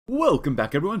Welcome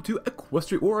back everyone to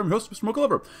Equestria, or I'm your host, Mr.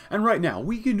 Mocha, and right now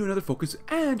we can do another focus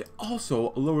and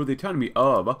also lower the autonomy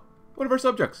of one of our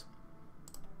subjects.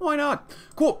 Why not?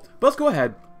 Cool, but let's go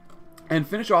ahead and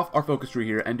finish off our focus tree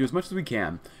here and do as much as we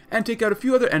can and take out a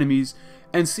few other enemies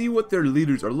and see what their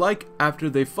leaders are like after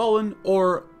they've fallen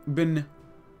or been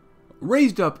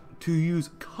raised up to use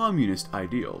communist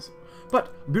ideals.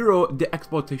 But Bureau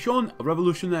d'Exploitation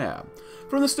Revolutionnaire.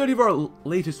 From the study of our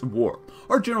latest war,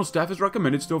 our general staff has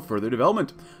recommended still further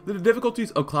development. The difficulties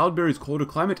of Cloudberry's colder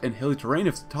climate and hilly terrain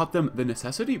have taught them the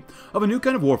necessity of a new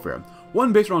kind of warfare,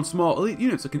 one based around small elite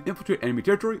units that can infiltrate enemy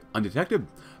territory undetected.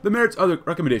 The merits of the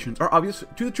recommendations are obvious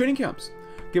to the training camps.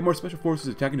 Get more special forces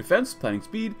attacking defense, planning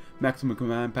speed, maximum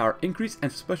command power increase,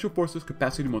 and special forces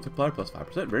capacity multiplier plus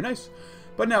 5%. Very nice.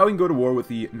 But now we can go to war with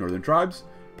the northern tribes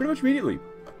pretty much immediately,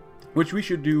 which we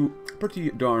should do pretty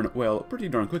darn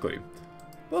quickly.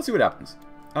 But let's see what happens.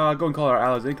 Go and call our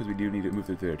allies in because we do need to move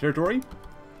through their territory.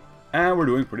 And we're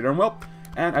doing pretty darn well.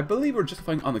 And I believe we're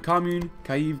justifying on the commune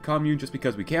just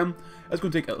because we can. That's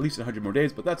going to take at least 100 more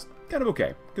days, but that's kind of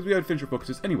okay because we have to finish our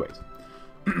focuses anyways.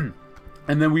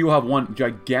 And then we will have one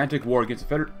gigantic war against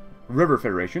the River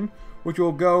Federation, which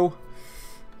will go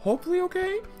hopefully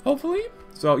okay. Hopefully.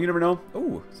 So you never know.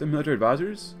 Oh, some military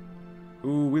advisors.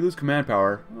 Ooh, we lose command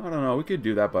power. I don't know, we could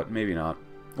do that, but maybe not.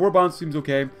 War bonds seems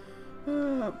okay.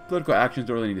 Political actions,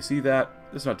 don't really need to see that.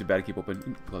 That's not too bad to keep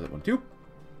open. Close that one too.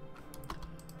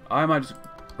 I might just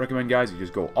recommend, guys, you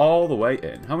just go all the way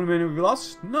in. How many men have we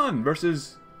lost? None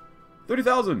versus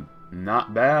 30,000.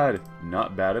 Not bad.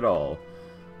 Not bad at all.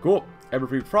 Cool.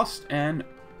 Everfree Frost, and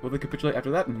will they capitulate after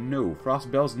that? No.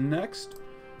 Frost Bells next.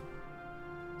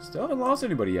 Still haven't lost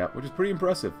anybody yet, which is pretty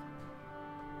impressive.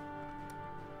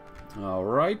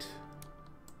 Alright.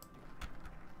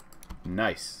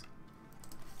 Nice.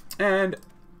 And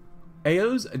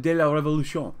Ailes de la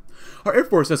Revolution. Our Air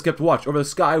Force has kept watch over the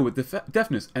sky with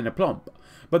deftness and aplomb,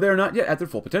 but they are not yet at their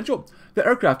full potential. The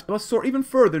aircraft must soar even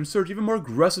further and surge even more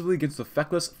aggressively against the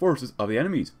feckless forces of the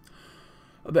enemies.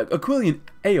 The Aquileian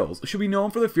Ailes should be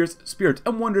known for their fierce spirit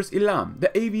and wondrous elan,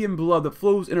 the avian blood that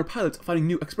flows in our pilots, finding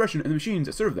new expression in the machines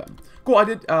that serve them. Cool, I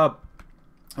did,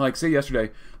 say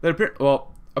yesterday, that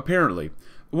apparently,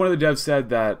 one of the devs said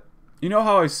that, you know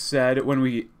how I said when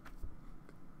we,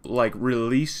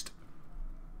 released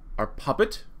our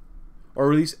puppet? Or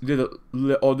released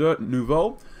Le Ordre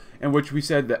Nouveau, in which we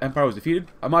said the Empire was defeated?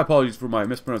 My apologies for my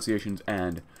mispronunciations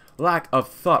and lack of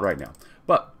thought right now.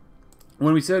 But,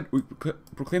 when we said we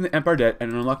proclaim the Empire dead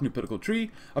and unlock a new political tree,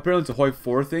 apparently it's a Hoi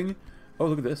 4 thing. Oh,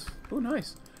 look at this. Oh,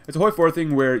 nice. It's a Hoi 4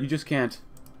 thing where you just can't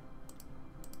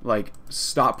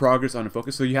stop progress on a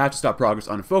focus. So you have to stop progress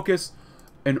on a focus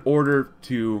in order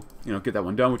to, get that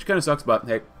one done, which kind of sucks, but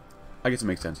hey, I guess it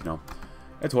makes sense,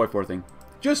 It's a Hoi 4 thing.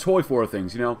 Just Hoi 4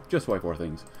 things, Just Hoi 4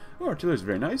 things. Oh, artillery is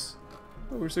very nice.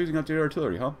 Oh, we're still using outdated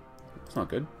artillery, huh? That's not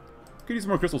good. Could use some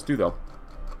more crystals too, though.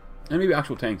 And maybe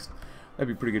actual tanks.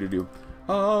 That'd be pretty good to do.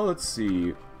 Let's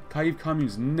see. Kyiv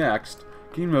Commune's next.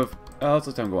 Kingdom of... let's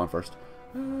let them go on first.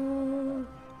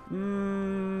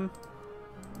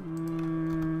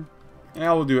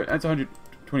 Yeah, we'll do it. That's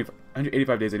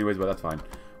 185 days anyways, but that's fine.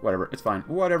 Whatever. It's fine.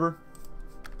 Whatever.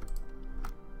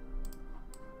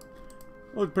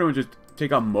 We'll pretty much just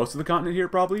take on most of the continent here,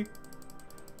 probably.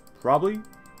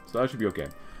 So that should be okay.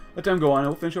 Let time go on and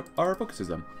we'll finish up our focuses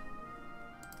then.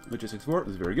 Logistics 4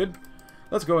 is very good.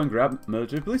 Let's go and grab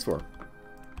military police 4.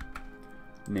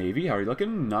 Navy, how are you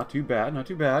looking? Not too bad, not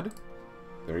too bad.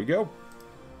 There you go.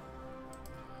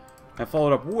 And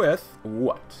followed up with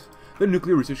what? The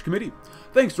Nuclear Research Committee.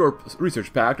 Thanks to our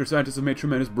research pact, our scientists have made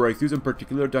tremendous breakthroughs, in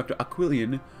particular Dr.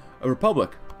 Aquileian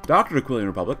Republic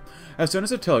has sent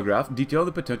us a telegraph detailing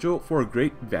the potential for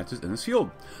great advances in this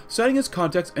field. Citing his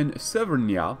contacts in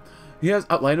Severnia, he has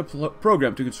outlined a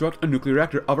program to construct a nuclear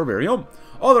reactor of our very own.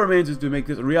 All that remains is to make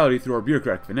this a reality through our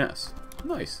bureaucratic finesse.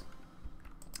 Nice.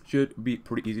 Should be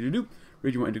pretty easy to do.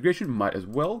 Regional integration, might as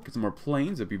well. Get some more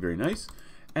planes, that'd be very nice.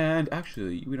 And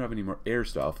actually, we don't have any more air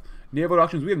stuff. Naval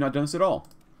auctions, we have not done this at all.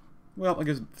 Well, I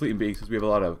guess fleet and being, since we have a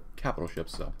lot of capital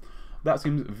ships, so that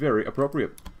seems very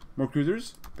appropriate. More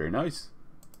cruisers, very nice.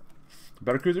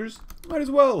 Better cruisers, might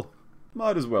as well.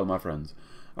 Might as well, my friends.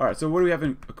 Alright, so what do we have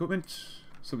in equipment?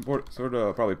 Some sort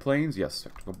of probably planes, yes.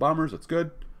 Tactical bombers, that's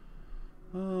good.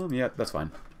 Yeah, that's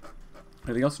fine.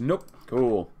 Anything else? Nope.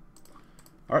 Cool.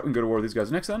 Alright, we can go to war with these guys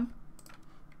next then.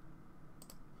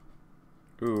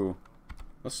 Ooh.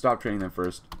 Let's stop training them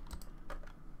first.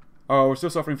 Oh, we're still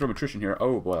suffering from attrition here.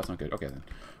 Oh boy, that's not good. Okay then.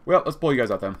 Well, let's pull you guys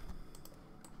out then.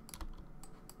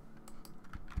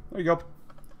 There you go.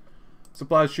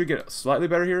 Supplies should get slightly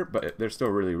better here, but they're still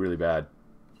really, really bad.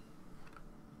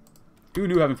 Who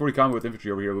knew having 40 combat with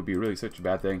infantry over here would be really such a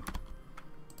bad thing?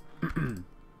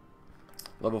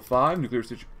 Level 5, Nuclear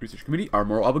Research Committee, our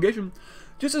moral obligation.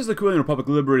 Just as the Aquileian Republic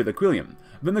liberated the Aquileian,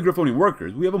 then the Griffonian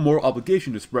workers, we have a moral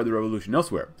obligation to spread the revolution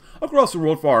elsewhere. Across the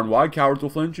world, far and wide, cowards will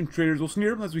flinch and traitors will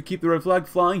sneer as we keep the red flag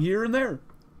flying here and there.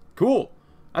 Cool.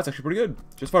 That's actually pretty good.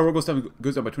 Just fire roll goes down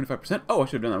by 25%. Oh, I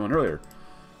should have done that one earlier.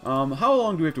 How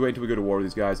long do we have to wait until we go to war with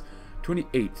these guys?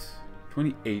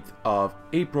 28th of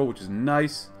April, which is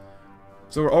nice.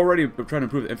 So we're already trying to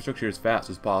improve the infrastructure as fast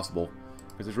as possible.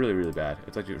 Because it's really, really bad.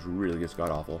 It's actually really just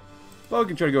god-awful. But we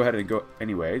can try to go ahead and go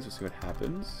anyways. Let's see what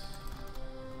happens.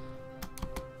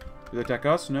 Do they attack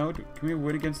us? No? Can we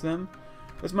win against them?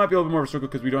 This might be a little bit more of a circle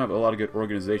because we don't have a lot of good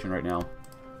organization right now.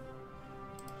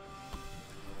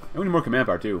 And we need more command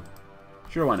power too.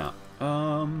 Sure, why not?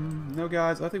 No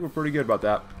guys, I think we're pretty good about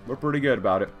that. We're pretty good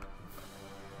about it.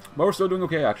 But we're still doing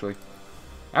okay, actually.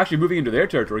 Actually, moving into their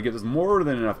territory gives us more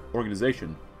than enough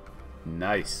organization.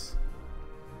 Nice.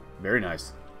 Very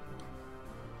nice.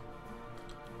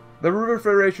 The River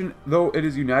Federation, though it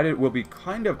is united, will be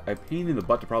kind of a pain in the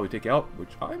butt to probably take out, which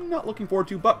I'm not looking forward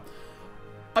to, but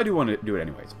I do want to do it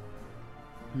anyways.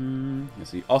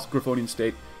 Let's see. Also, Griffonian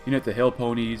State. Unite the Hill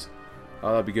Ponies.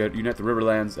 That'd be good. Unite the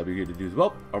Riverlands. That'd be good to do as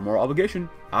well. Our moral obligation.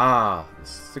 The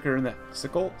sicker and the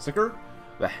sickle. Sicker?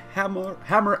 The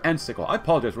hammer and sickle. I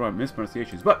apologize for my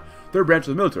mispronunciations, but they're a branch of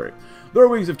the military. Their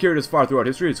wings have carried us far throughout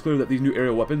history. It's clear that these new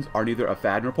aerial weapons are neither a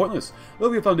fad nor pointless. They'll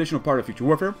be a foundational part of future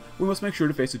warfare. We must make sure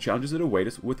to face the challenges that await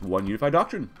us with one unified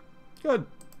doctrine. Good.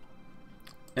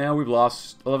 And we've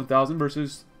lost 11,000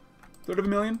 versus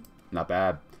 1/3 Not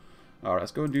bad. Alright,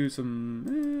 let's go and do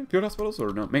some field hospitals,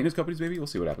 or no, maintenance companies maybe. We'll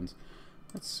see what happens.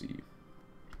 Let's see.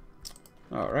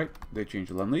 Alright, they changed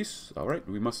the Lend Lease. Alright,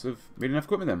 we must have made enough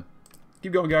equipment then.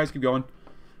 Keep going, guys. Keep going.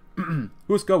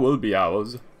 Huska will be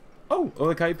ours. Oh,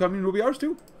 the Kaib coming will be ours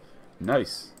too.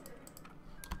 Nice.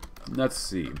 Let's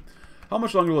see. How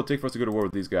much longer will it take for us to go to war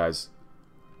with these guys?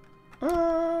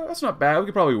 That's not bad. We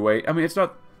could probably wait. I mean, it's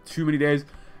not too many days.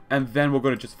 And then we're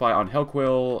going to just fight on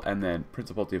Hellquill and then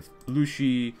Principality of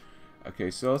Lushi. Okay,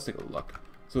 so let's take a look.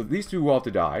 So these two will have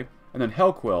to die. And then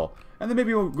Hellquill. And then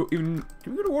maybe we'll go even...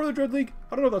 Can we go to war with the Dread League?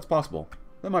 I don't know if that's possible.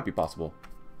 That might be possible.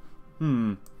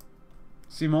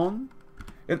 Simon?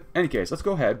 In any case, let's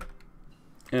go ahead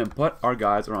and put our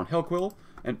guys around Hellquill.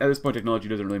 And at this point, technology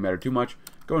doesn't really matter too much.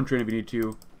 Go and train if you need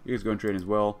to. You guys go and train as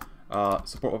well.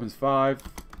 Support weapons 5.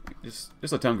 Just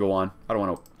let time go on. I don't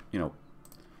want to, you know,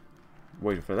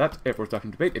 wait for that. Air Force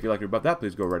Doctrine Debate. If you'd like to hear about that,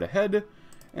 please go right ahead.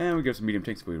 And we get some medium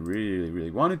tanks if we really,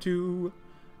 really wanted to.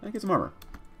 And get some armor.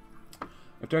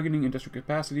 Targeting industrial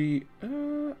capacity.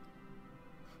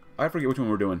 I forget which one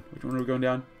we're doing. Which one are we going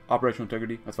down? Operational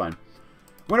integrity. That's fine.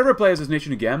 Whenever I play as this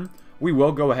nation again, we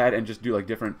will go ahead and just do like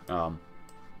different, if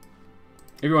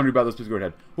you want to read about this, please go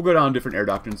ahead. We'll go down different air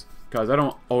doctrines, because I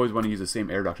don't always want to use the same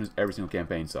air doctrines every single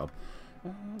campaign, so.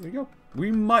 There you go.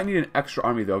 We might need an extra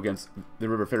army, though, against the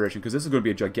River Federation, because this is going to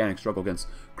be a gigantic struggle against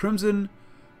Crimson,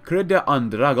 Creda and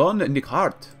Dragon, Nick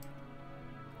Hart.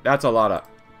 That's a lot of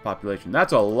population.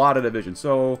 That's a lot of division,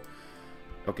 so,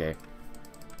 okay.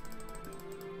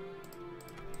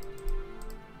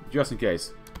 Just in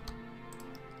case.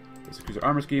 It's a cruiser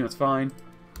armor scheme, that's fine.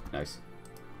 Nice.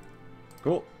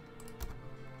 Cool.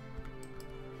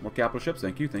 More capital ships,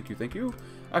 thank you, thank you, thank you.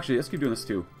 Actually, let's keep doing this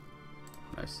too.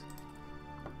 Nice.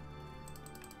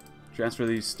 Transfer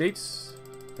these states.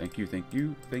 Thank you, thank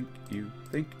you, thank you,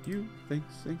 thank you.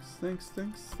 Thanks.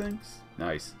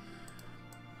 Nice.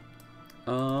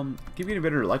 Give me an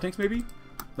invader light tanks maybe?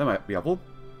 That might be helpful.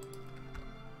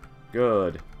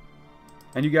 Good.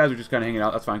 And you guys are just kind of hanging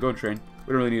out. That's fine. Go and train.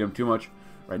 We don't really need them too much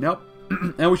right now.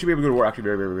 And we should be able to go to war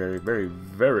actually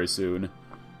very soon.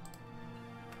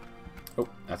 Oh,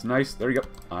 that's nice. There you go.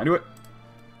 I knew it.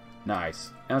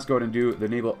 Nice. And let's go ahead and do the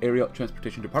Naval Aerial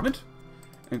Transportation Department.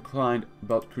 Inclined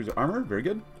Belt Cruiser Armor. Very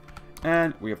good.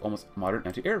 And we have almost modern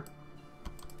anti-air.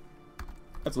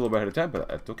 That's a little bit ahead of time, but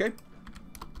that's okay.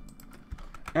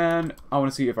 And I want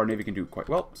to see if our Navy can do quite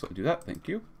well. So do that. Thank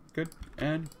you. Good.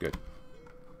 And good.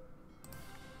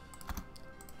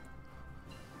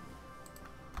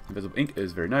 Invisible ink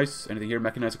is very nice. Anything here?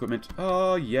 Mechanized equipment?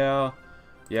 Oh, yeah.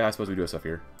 Yeah, I suppose we do have stuff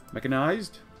here.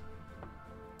 Mechanized.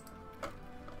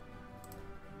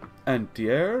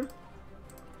 Anti-air.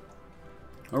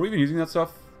 Are we even using that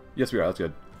stuff? Yes, we are. That's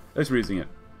good. At least we're using it.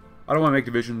 I don't want to make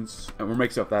divisions, and we'll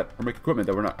make stuff that, or make equipment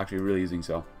that we're not actually really using,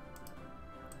 so.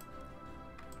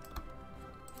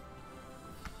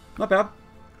 Not bad.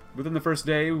 Within the first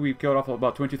day, we killed off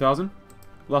about 20,000.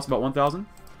 Lost about 1,000.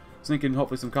 Sinking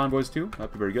hopefully some convoys too.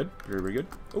 That'd be very good. Very, very good.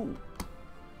 Oh.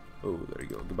 Oh, there you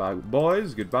go. Goodbye,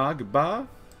 boys. Goodbye, goodbye.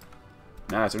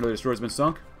 Nice, an early destroyer's been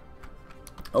sunk.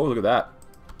 Oh, look at that.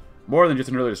 More than just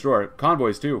an early destroyer.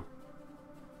 Convoys, too.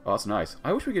 Oh, that's nice.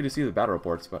 I wish we could see the battle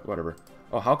reports, but whatever.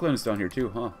 Oh, Aquileian is down here, too,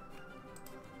 huh?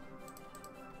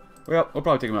 Well, we'll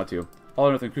probably take him out, too. All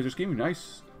or nothing cruiser scheme.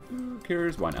 Nice.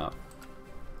 Carriers, why not?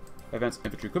 Advanced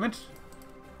infantry equipment.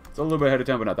 It's a little bit ahead of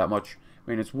time, but not that much.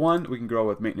 Maintenance 1. We can grow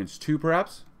with maintenance 2,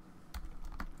 perhaps.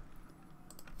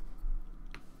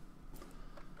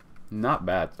 Not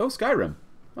bad. Oh, Skyrim.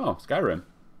 Oh, Skyrim.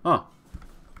 Huh.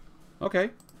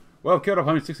 Okay. Well, killed off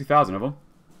 160,000 of them.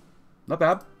 Not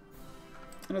bad.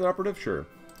 Another operative? Sure.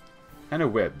 And a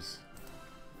Wibs.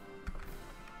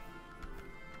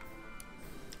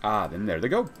 Ah, then there they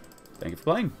go. Thank you for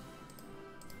playing.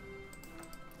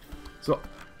 So,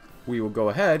 we will go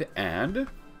ahead and...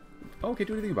 Oh, can't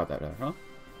do anything about that, huh?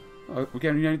 We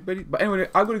can't read anybody. But anyway,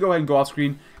 I'm going to go ahead and go off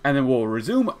screen, and then we'll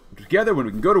resume together when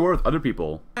we can go to war with other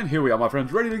people. And here we are, my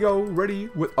friends, ready to go, ready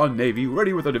with our navy,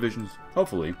 ready with our divisions,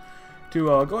 hopefully,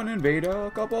 to go and invade a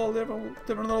couple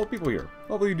different little people here.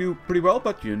 Hopefully you do pretty well,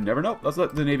 but you never know. Let's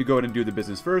let the navy go ahead and do the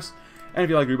business first. And if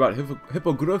you like to read about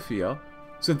Hippogryphia,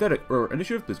 synthetic, or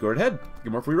initiative, please go right ahead.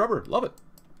 Get more free rubber. Love it.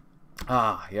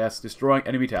 Ah, yes, destroying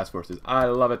enemy task forces. I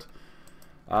love it.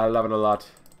 I love it a lot.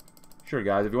 Sure,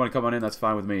 guys, if you want to come on in, that's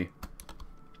fine with me.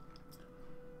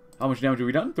 How much damage have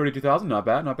we done? 32,000. Not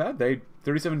bad, not bad. They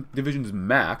 37 divisions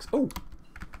max. Oh,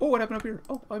 oh, what happened up here?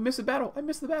 Oh, I missed the battle. I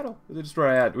missed the battle. The destroyer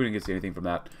I had. We didn't get to see anything from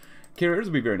that. Carriers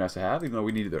would be very nice to have, even though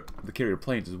we needed the carrier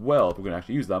planes as well if we're going to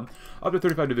actually use them. Up to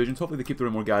 35 divisions. Hopefully they keep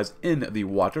throwing more guys in the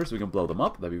water so we can blow them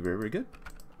up. That'd be very, very good.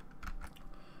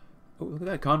 Oh, look at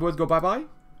that. Convoys go bye-bye.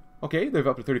 Okay, they're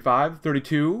up to 35.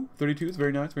 32. 32 is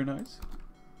very nice, very nice.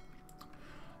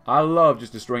 I love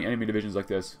just destroying enemy divisions like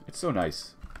this. It's so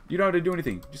nice. You don't have to do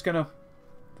anything. Just kind of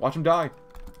watch them die.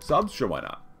 Subs? Sure, why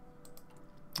not?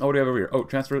 Oh, what do we have over here? Oh,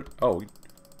 transfer. Oh,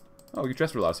 you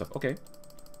transfer a lot of stuff. Okay.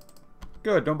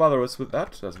 Good. Don't bother us with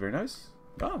that. That's very nice.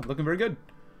 Oh, looking very good.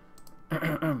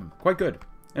 Quite good.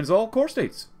 And it's all core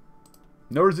states.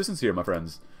 No resistance here, my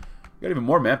friends. We got even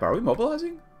more manpower. Are we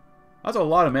mobilizing? That's a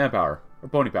lot of manpower. Or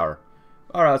pony power.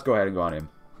 Alright, let's go ahead and go on in.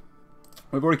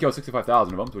 We've already killed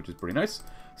 65,000 of them, which is pretty nice.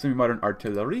 Semi-modern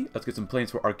artillery. Let's get some planes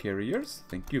for our carriers.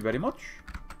 Thank you very much.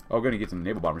 Oh, we're going to get some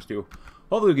naval bombers, too.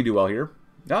 Hopefully we can do well here.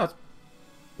 Yeah,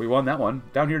 we won that one.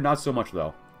 Down here, not so much,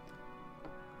 though.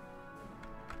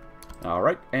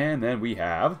 Alright, and then we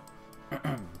have...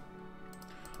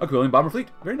 Aquileian bomber fleet.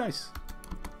 Very nice.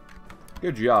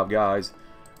 Good job, guys.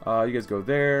 You guys go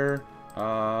there.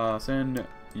 Send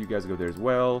you guys go there as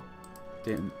well.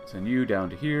 Send you down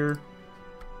to here.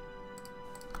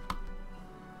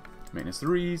 Maintenance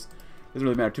 3s. Doesn't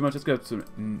really matter too much. Let's get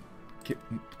some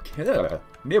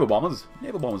naval bombers.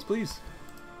 Naval bombers, please.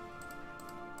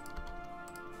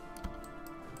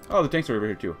 Oh, the tanks are over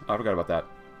here too. I forgot about that.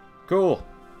 Cool.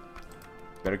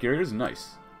 Better carriers,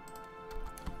 nice.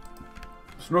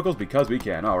 Snorkels because we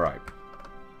can. All right.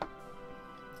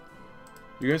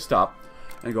 You guys stop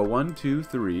and go 1, 2,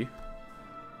 3.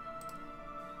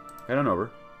 Head on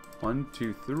over. 1,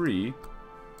 2, 3.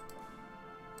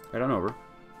 Head on over.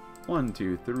 1,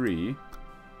 2, 3.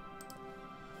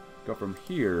 Go from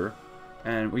here.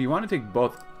 And we want to take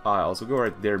both aisles. So go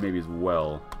right there maybe as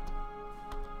well.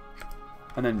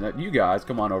 And then you guys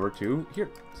come on over to here.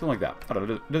 Something like that. I don't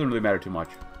know. It doesn't really matter too much.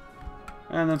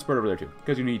 And then spread over there too.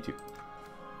 Because you need to.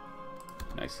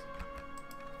 Nice.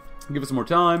 Give us some more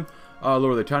time.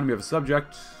 Lower the autonomy of a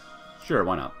subject. Sure,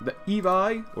 why not? The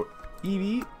EVI or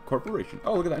EV Corporation.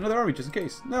 Oh, look at that. Another army just in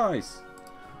case. Nice.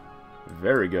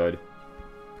 Very good.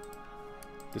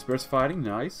 Dispersed fighting,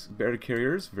 nice. Better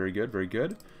carriers, very good, very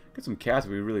good. Get some cats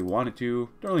if we really wanted to.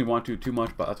 Don't really want to too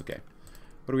much, but that's okay.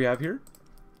 What do we have here?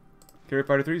 Carrier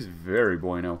fighter 3s, very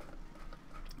bueno.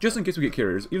 Just in case we get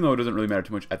carriers, even though it doesn't really matter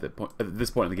too much at this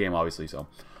point in the game, obviously. So,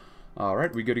 all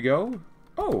right, we good to go?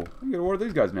 Oh, we got to order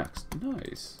these guys next.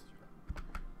 Nice.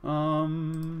 You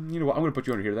know what? I'm gonna put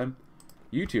you under here then.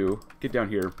 You two get down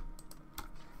here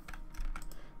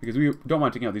because we don't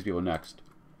want taking out these people next.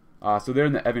 So they're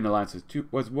in the Evian alliances too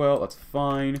as well. That's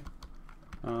fine.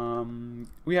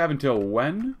 We have until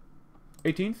when?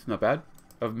 18th, not bad,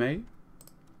 of May.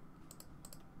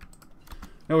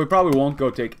 No, we probably won't go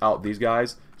take out these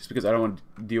guys just because I don't want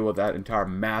to deal with that entire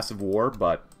massive war,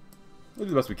 but we'll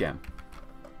do the best we can.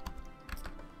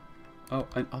 Oh,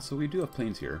 and also we do have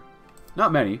planes here.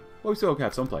 Not many, but we still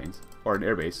have some planes. Or an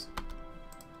airbase.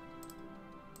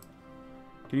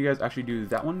 Can you guys actually do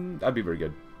that one? That'd be very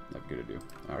good. That'd be good to do.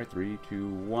 Alright, 3, 2,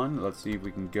 1. Let's see if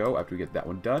we can go after we get that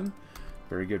one done.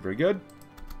 Very good, very good.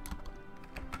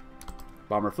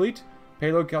 Bomber fleet.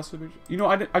 Payload calculation. You know,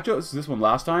 I chose this one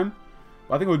last time.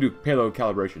 I think we'll do payload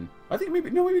calibration. I think maybe,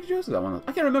 no, maybe just that one.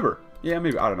 I can't remember. Yeah,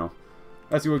 maybe, I don't know.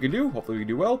 Let's see what we can do. Hopefully we can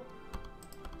do well.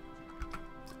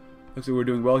 Looks like we're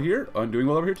doing well here. I'm doing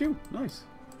well over here too. Nice.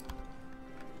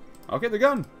 Okay, the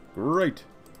gun. Great.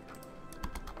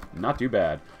 Not too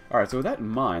bad. Alright, so with that in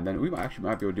mind, then we actually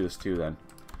might be able to do this too then.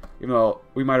 Even though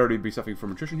we might already be suffering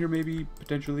from attrition here, maybe,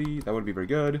 potentially. That wouldn't be very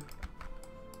good.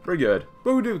 Very good.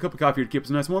 But we do have a cup of coffee here to keep us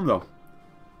nice and warm, though.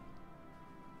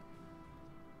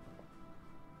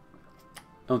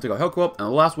 I'll take out Hellquell, and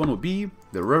the last one will be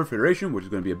the River Federation, which is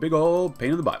going to be a big old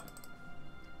pain in the butt.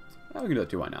 We can do that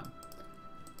too, why not?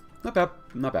 Not bad,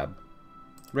 not bad.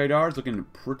 Radar's looking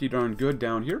pretty darn good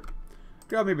down here.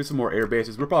 Grab maybe some more air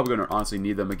bases. We're probably going to honestly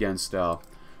need them against the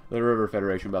River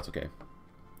Federation, but that's okay.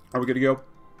 Are we good to go?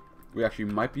 We actually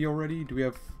might be already. Do we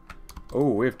have... Oh,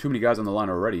 we have too many guys on the line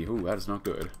already. Ooh, that is not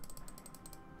good.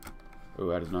 Oh,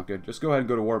 that is not good. Just go ahead and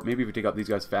go to war. Maybe if we take out these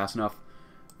guys fast enough,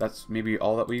 that's maybe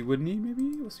all that we would need,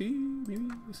 maybe? We'll see. Maybe.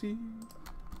 We'll see.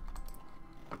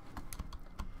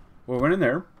 Well, we went in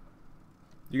there.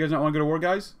 You guys not want to go to war,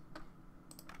 guys?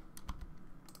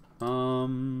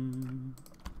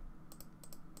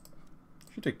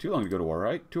 Should take too long to go to war,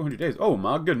 right? 200 days. Oh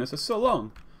my goodness, that's so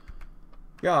long.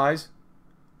 Guys.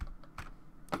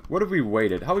 What if we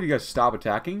waited? How would you guys stop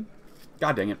attacking?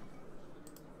 God dang it.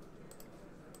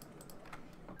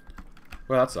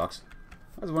 Well, that sucks.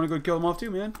 I just want to go kill them off too,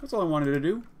 man. That's all I wanted to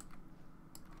do.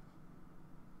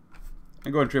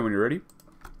 And go ahead and train when you're ready.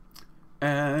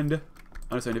 And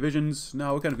unassigned divisions.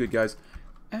 No, we're kind of good, guys.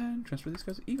 And transfer these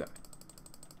guys to evac.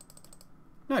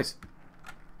 Nice.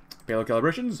 Payload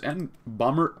calibrations and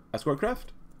bomber escort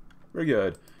craft. Very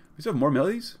good. We still have more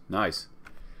melees? Nice.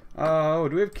 Do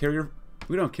we have carrier?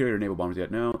 We don't have carrier naval bombers yet.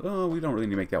 No. Oh, we don't really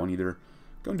need to make that one either.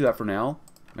 Go and do that for now.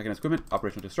 Mechanized equipment,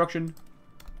 operational destruction.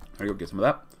 There you go, get some of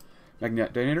that.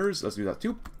 Magnet detonators, let's do that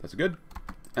too. That's good.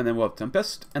 And then we'll have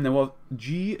Tempest, and then we'll have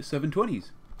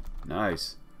G720s.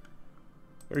 Nice.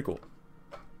 Very cool.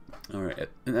 Alright,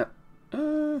 and that...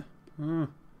 there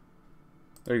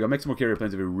you go, make some more carrier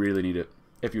planes if you really need it.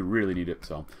 If you really need it,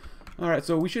 so... Alright,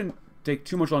 so we shouldn't take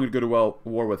too much longer to go to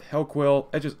war with Hellquell.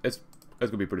 It's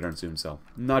going to be pretty darn soon, so...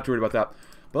 Not too worried about that.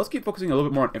 But let's keep focusing a little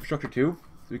bit more on infrastructure too,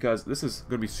 because this is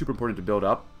going to be super important to build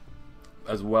up.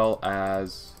 As well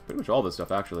as pretty much all this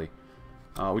stuff, actually.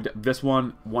 This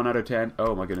one, 1 out of 10.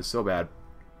 Oh my goodness, so bad.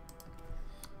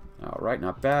 Alright,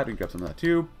 not bad. We can grab some of that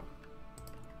too.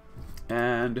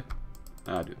 And,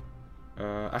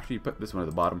 actually put this one at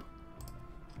the bottom.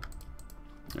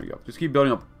 There you go. Just keep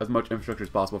building up as much infrastructure as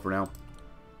possible for now.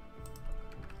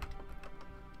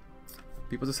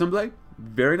 People's Assembly.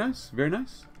 Very nice, very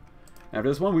nice. After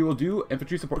this one, we will do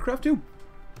infantry support craft too.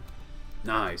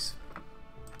 Nice.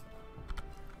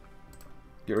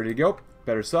 Get ready to go.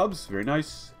 Better subs. Very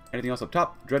nice. Anything else up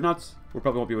top? Dreadnoughts. We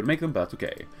probably won't be able to make them, but that's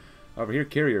okay. Over here,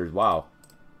 carriers. Wow.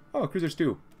 Oh, cruisers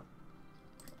too.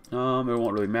 It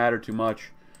won't really matter too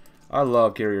much. I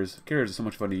love carriers. Carriers are so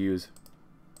much fun to use.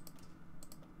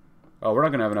 Oh, we're not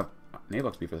going to have enough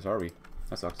naval XP for this, are we?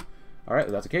 That sucks. Alright,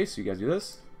 if that's the case, you guys do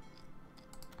this.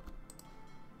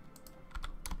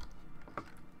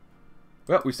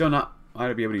 Well, we still not might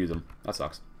not be able to use them. That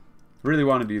sucks. Really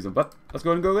wanted to use them, but let's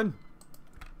go ahead and go in.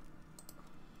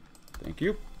 Thank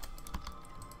you.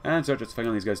 And start just fighting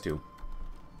on these guys too.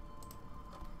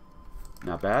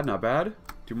 Not bad, not bad.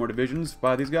 2 more divisions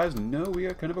by these guys. No, we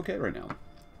are kind of okay right now.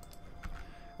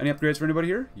 Any upgrades for anybody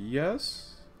here?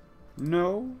 Yes?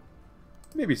 No?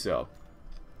 Maybe so.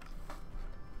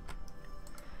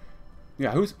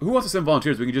 Yeah, who wants to send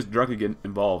volunteers? We can just directly get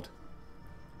involved.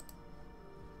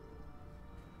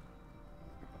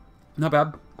 Not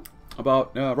bad.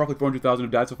 About roughly 400,000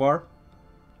 have died so far.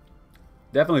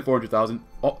 Definitely 400,000.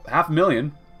 Oh,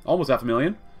 500,000. Almost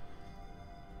 500,000.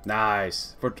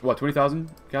 Nice. For what,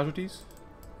 20,000 casualties?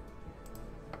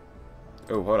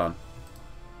 Oh, hold on.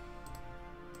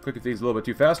 Clicking things a little bit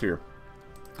too fast here.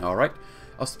 Alright.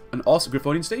 An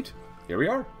Ostgriffonian state. Here we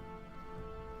are.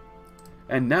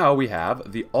 And now we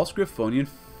have the Ostgriffonian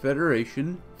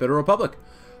Federation, Federal Republic.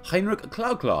 Heinrich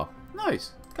Cloudclaw.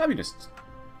 Nice. Communists.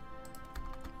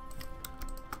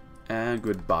 And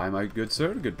goodbye, my good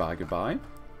sir. Goodbye, goodbye.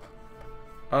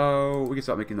 Oh, we can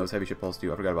stop making those heavy ship hulls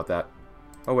too. I forgot about that.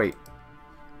 Oh, wait.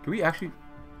 Can we actually...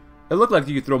 It looked like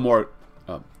you could throw more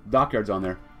dockyards on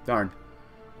there. Darn.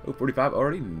 Oh, 45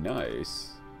 already? Nice.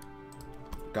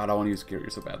 God, I want to use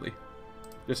carriers so badly.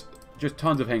 Just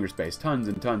tons of hangar space. Tons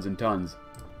and tons and tons.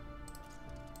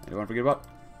 I don't want to forget about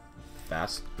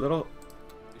fast little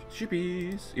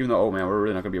shippies. Even though, oh man, we're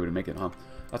really not going to be able to make it, huh?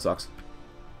 That sucks.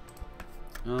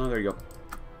 Oh, there you go.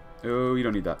 Oh, you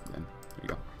don't need that then. There you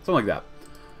go. Something like that.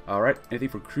 Alright, anything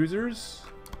for cruisers?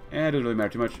 And it doesn't really matter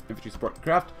too much. Infantry support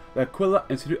craft. The Aquileia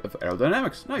Institute of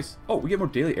Aerodynamics. Nice. Oh, we get more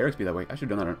daily air XP that way. I should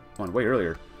have done that one way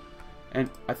earlier. And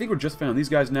I think we're just fine on these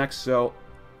guys next, so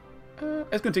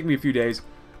it's going to take me a few days,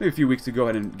 maybe a few weeks to go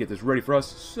ahead and get this ready for us.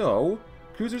 So,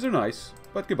 cruisers are nice,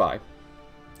 but goodbye.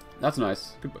 That's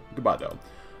nice. Goodbye, though.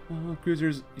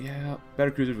 Cruisers, yeah,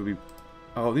 better cruisers would be...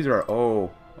 Oh, these are...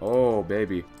 Oh,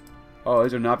 baby. Oh,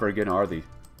 these are not very good, are they?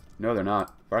 No, they're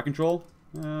not. Fire control?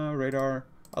 Radar.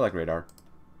 I like radar.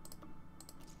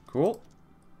 Cool.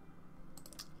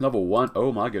 Level 1.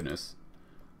 Oh, my goodness.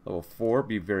 Level 4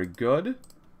 be very good.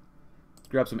 Let's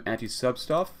grab some anti-sub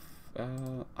stuff.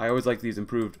 I always like these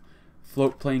improved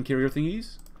float plane carrier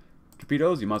thingies.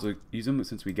 Torpedoes, you might as well use them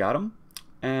since we got them.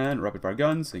 And rapid fire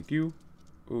guns, thank you.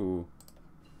 Ooh.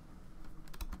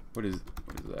 What is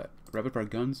that? Rapid fire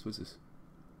guns? What's this?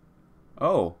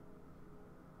 Oh.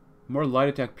 More light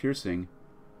attack piercing.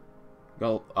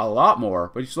 Got a lot more,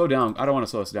 but you slow down. I don't want to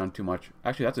slow this down too much.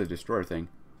 Actually, that's a destroyer thing.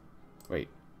 Wait.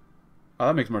 Oh,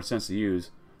 that makes more sense to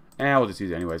use. We'll just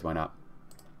use it anyways, why not?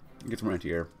 Get some more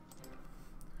anti-air.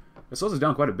 It slows us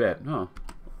down quite a bit. Huh.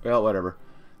 Well, whatever.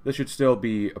 This should still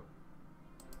be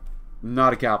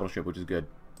not a capital ship, which is good.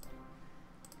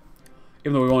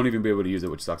 Even though we won't even be able to use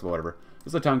it, which sucks, but whatever.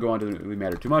 Let's let time go on. Doesn't really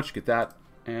matter too much. Get that.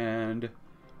 And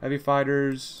heavy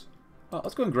fighters. Oh,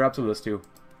 let's go and grab some of this, too.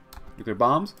 Nuclear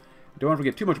bombs. Don't want to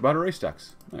forget too much about our race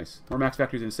stacks. Nice. More max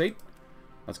factories in state.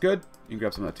 That's good. You can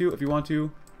grab some of that, too, if you want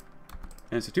to.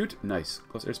 Institute. Nice.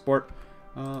 Close air support.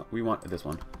 We want this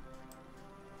one.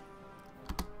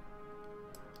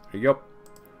 There you go.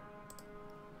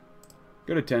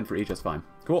 Go to 10 for each. That's fine.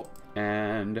 Cool.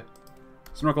 And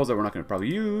snorkels that we're not going to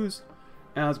probably use.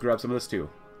 And let's grab some of this too.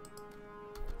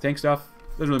 Tank stuff.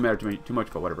 Doesn't really matter to me too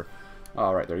much, but whatever.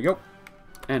 Alright, there you go.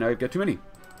 And now you've got too many.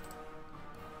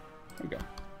 There you go.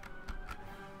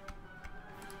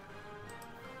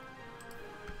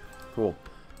 Cool.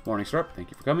 Morning Star. Thank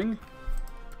you for coming.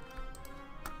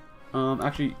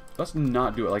 Actually, let's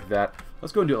not do it like that.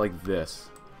 Let's go and do it like this.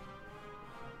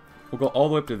 We'll go all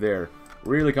the way up to there.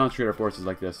 Really concentrate our forces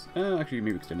like this. Actually,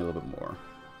 maybe extend a little bit more.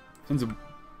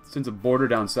 Since the border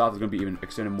down south is going to be even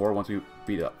extended more once we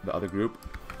beat up the other group.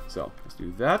 So, let's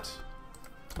do that.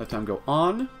 Let time go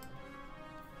on.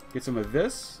 Get some of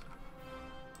this.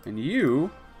 And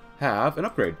you have an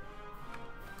upgrade.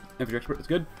 Infantry expert, that's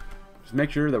good. Just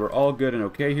make sure that we're all good and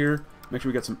okay here. Make sure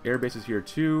we got some air bases here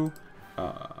too.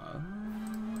 Yeah.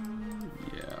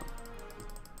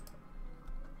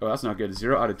 Oh, that's not good.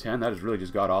 0 out of 10. That is really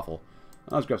just god-awful.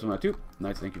 Let's grab some of that too.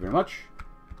 Nice, thank you very much.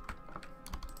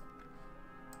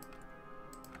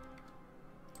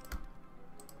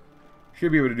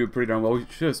 Should be able to do pretty darn well. We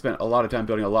should have spent a lot of time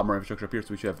building a lot more infrastructure up here,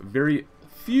 so we should have very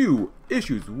few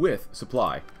issues with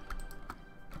supply.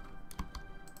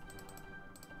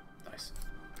 Nice.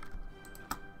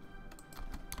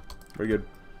 Very good.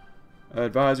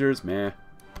 Advisors, meh.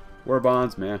 War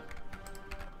bonds, meh.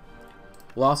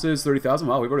 Losses, 30,000.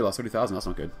 Wow, we've already lost 30,000. That's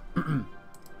not good.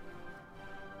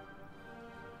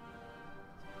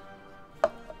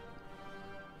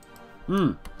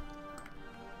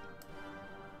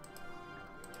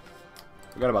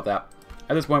 Forgot about that.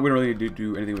 At this point, we don't really need to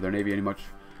do anything with our navy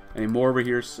anymore over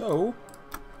here, so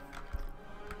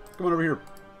come on over here.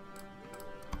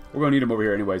 We're going to need them over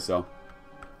here anyway, so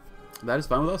that is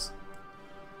fine with us.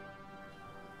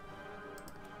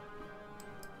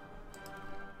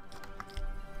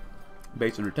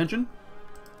 Base under tension.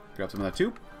 Grab some of that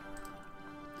too.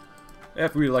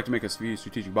 If we'd like to make a few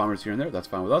strategic bombers here and there, that's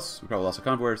fine with us. We probably lost a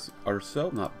convoy or so.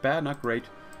 Not bad, not great.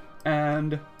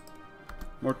 And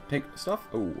more tank stuff.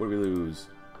 Oh, what do we lose?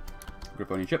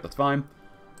 Griffonian ship, that's fine.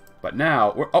 But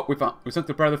now, we sunk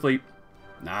the part of the fleet.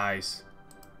 Nice.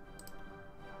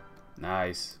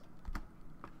 Nice.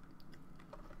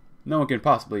 No one can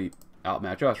possibly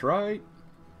outmatch us, right?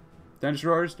 10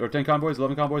 destroyers, or 10 convoys,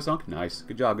 11 convoys sunk. Nice.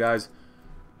 Good job, guys.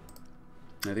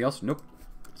 Anything else? Nope.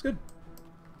 It's good.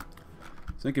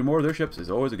 Sinking more of their ships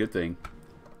is always a good thing.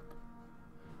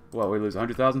 Well, we lose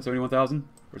 100,000, 71,000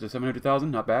 versus 700,000.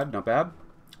 Not bad, not bad.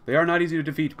 They are not easy to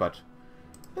defeat, but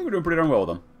I think we're doing pretty darn well with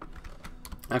them.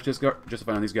 Actually, let's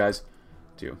justify on these guys,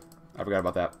 too. I forgot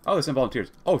about that. Oh, they sent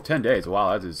volunteers. Oh, 10 days.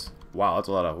 Wow, that's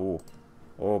a lot of,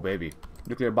 oh, baby.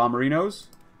 Nuclear bomberinos.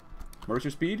 Mercer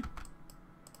speed.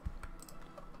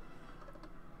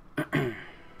 It's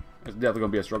definitely going to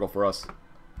be a struggle for us.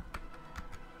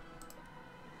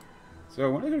 So,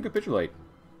 when are they going to capitulate?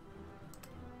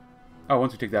 Oh,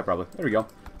 once we take that, probably. There we go.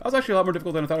 That was actually a lot more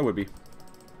difficult than I thought it would be.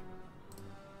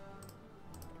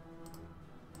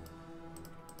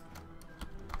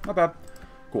 Not bad.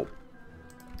 Cool.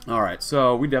 Alright,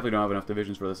 so we definitely don't have enough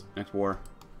divisions for this next war.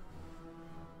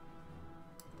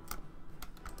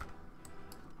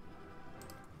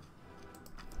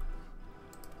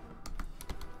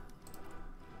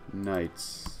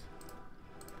 Knights.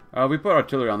 We put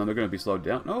artillery on them, they're going to be slowed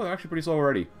down. No, they're actually pretty slow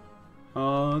already.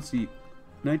 Let's see.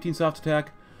 19 soft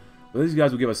attack. Well, these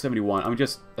guys will give us 71. I mean,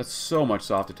 just, that's so much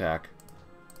soft attack.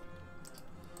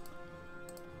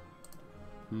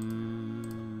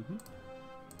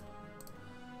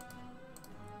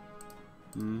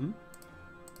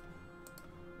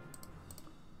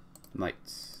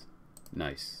 Knights.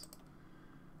 Nice.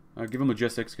 Give them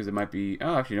logistics, because it might be...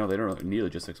 Oh, actually, no, they don't really need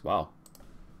logistics. Wow.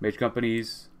 Mage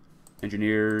companies,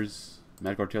 engineers,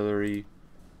 magic artillery.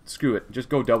 Screw it. Just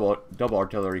go double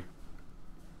artillery.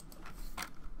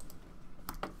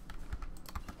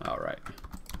 Alright.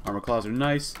 Armor claws are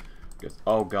nice.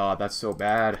 Oh god, that's so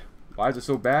bad. Why is it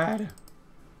so bad?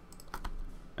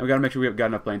 And we gotta make sure we have got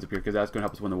enough planes up here, because that's gonna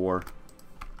help us win the war.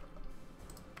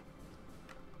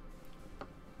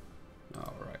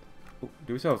 Alright. Oh,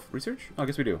 do we still have research? Oh, I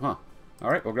guess we do, huh?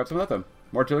 Alright, we'll grab some of that then.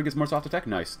 More artillery gets more soft attack.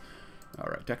 Nice.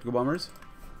 Alright, tactical bombers.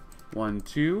 1,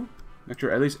 2. Make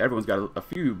sure at least everyone's got a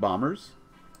few bombers.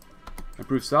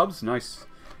 Improved subs. Nice.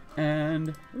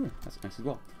 And... Ooh, that's nice as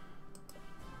well.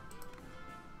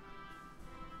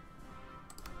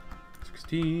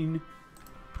 16.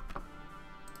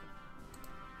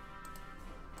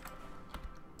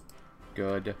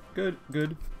 Good. Good.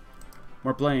 Good.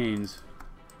 More planes.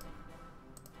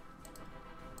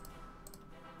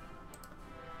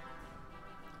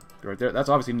 Right there. That's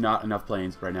obviously not enough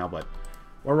planes right now, but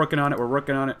we're working on it. We're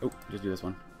working on it. Oh, just do this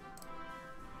one.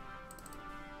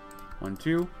 1,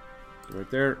 2. Go right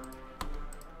there.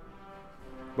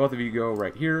 Both of you go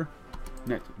right here.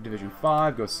 Next, Division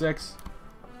 5. Go 6.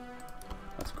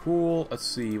 That's cool. Let's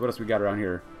see. What else we got around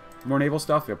here? More naval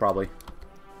stuff? Yeah, probably.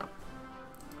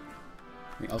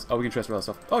 Anything else? Oh, we can transfer all that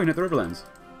stuff. Oh, you know the Riverlands.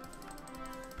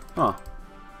 Huh.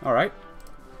 Alright.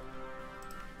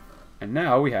 And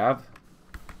now we have...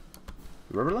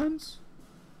 the Riverlands?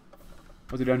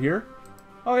 What's it down here?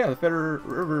 Oh yeah, the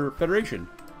River Federation.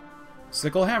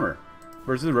 Sickle Hammer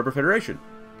versus the River Federation.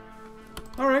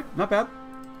 Alright, not bad.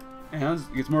 And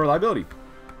it gets more reliability.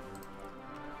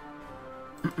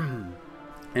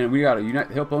 And we gotta unite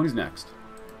the Hill Ponies next.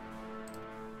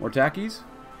 More tackies?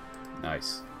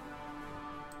 Nice.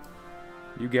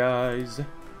 You guys. And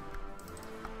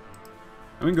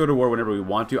we can go to war whenever we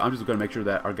want to. I'm just gonna make sure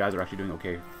that our guys are actually doing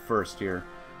okay first here.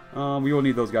 We will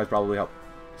need those guys probably help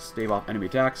stave off enemy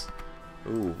attacks.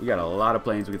 Ooh, we got a lot of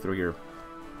planes we can throw here.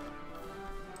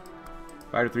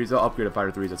 Fighter 3s, I'll upgrade to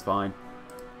Fighter 3s, that's fine.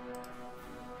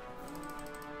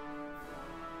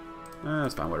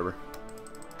 That's fine, whatever.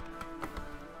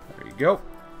 There you go.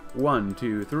 1,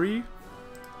 2, 3.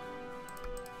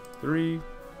 3.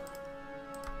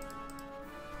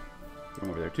 Put them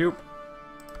over there too.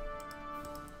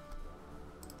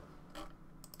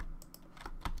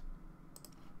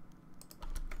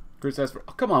 Criticize for...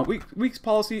 Oh, come on, weeks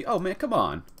policy. Oh, man, come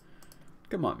on.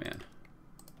 Come on, man.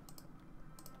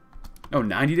 Oh,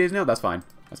 90 days now? That's fine.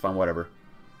 That's fine, whatever.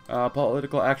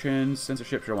 Political actions,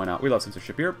 censorship, sure, why not? We love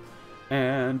censorship here.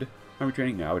 And army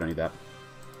training? No, we don't need that.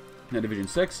 Now, Division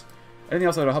 6. Anything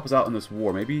else that'll help us out in this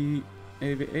war? Maybe...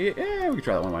 Yeah, we can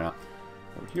try that one, why not?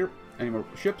 Over here. Any more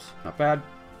ships? Not bad.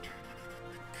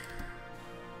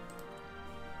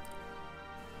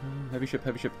 Heavy ship,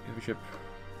 heavy ship, heavy ship.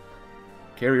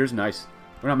 Carriers, nice.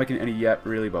 We're not making any yet,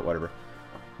 really, but whatever.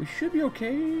 We should be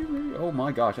okay, maybe? Oh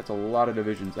my gosh, that's a lot of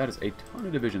divisions. That is a ton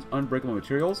of divisions. Unbreakable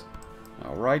materials.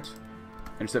 Alright.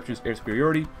 Interceptions, air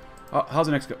superiority. How's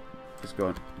the next go? Just go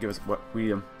and give us what we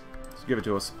need them. Just give it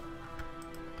to us.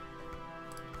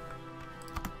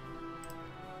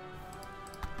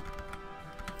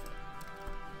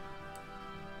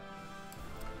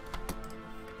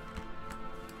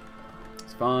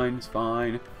 It's fine, it's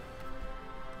fine.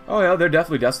 Oh yeah, they're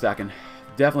definitely death stacking.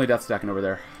 Definitely death stacking over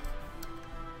there.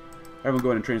 Everyone go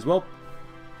ahead and train as well.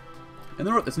 And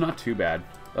the north, it's not too bad.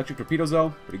 Electric torpedoes though,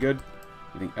 pretty good.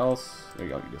 Anything else? There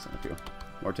you go, you can do something too.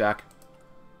 More attack.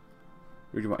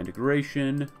 Regional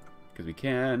integration, because we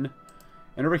can.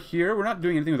 And over here, we're not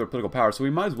doing anything with our political power, so we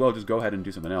might as well just go ahead and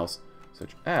do something else.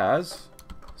 Such as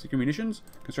secure munitions,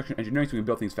 construction engineering, so we can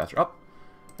build things faster up.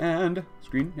 And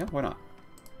screen, yeah, why not?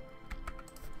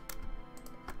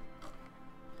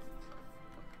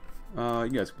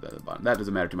 You guys put that at the bottom. That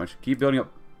doesn't matter too much. Keep building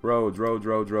up roads, roads,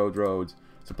 roads, roads, roads.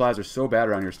 Supplies are so bad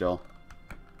around here still.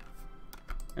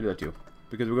 And do that too.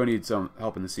 Because we're going to need some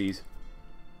help in the seas.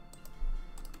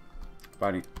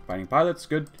 Fighting pilots,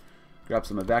 good. Grab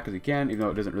some of that because we can, even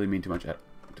though it doesn't really mean too much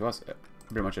to us,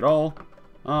 very much at all.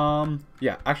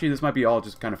 Yeah, actually, this might be all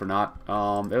just kind of for naught.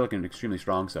 They're looking extremely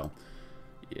strong, so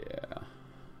yeah.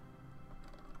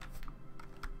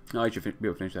 No, you should be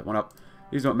able to finish that one up.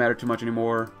 These don't matter too much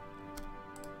anymore.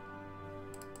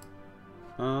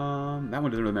 That one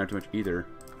doesn't really matter too much either.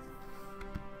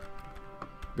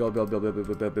 Build, build, build, build, build,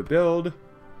 build, build, build.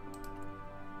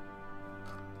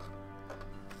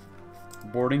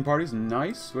 Boarding parties,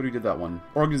 nice. What do we did that one?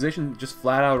 Organization, just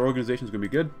flat out organization is gonna be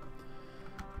good.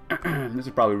 This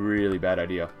is probably a really bad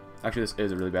idea. Actually, this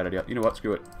is a really bad idea. You know what?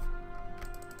 Screw it.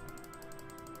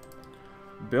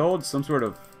 Build some sort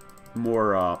of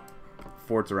more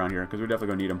forts around here, because we're definitely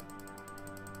gonna need them.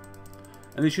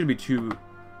 And these shouldn't be too.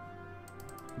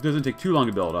 It doesn't take too long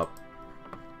to build up.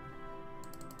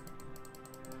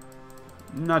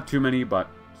 Not too many, but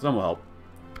some will help.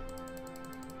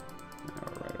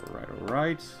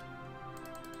 Alright.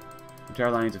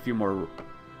 Entire line needs a few more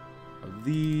of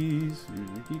these.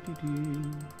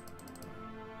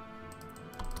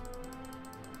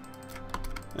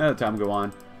 Let the time go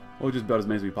on. We'll just build as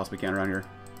many as we possibly can around here.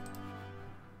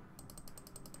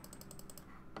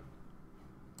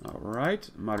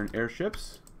 Alright. Modern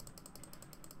airships.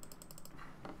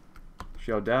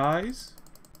 Shell dies.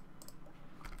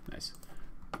 Nice.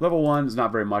 Level 1 is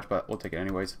not very much, but we'll take it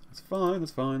anyways. That's fine,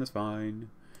 that's fine, that's fine.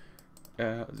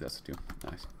 That's too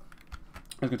nice.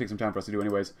 It's gonna take some time for us to do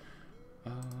anyways.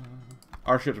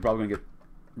 Our ships are probably gonna get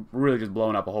really just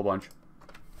blown up a whole bunch.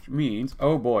 Which means,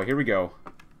 oh boy, here we go.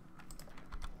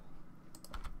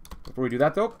 Before we do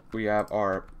that though, we have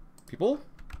our people.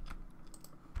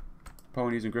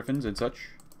 Ponies and griffins and such.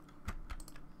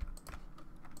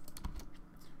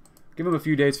 Give them a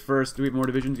few days first. Do we have more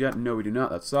divisions yet? No, we do not.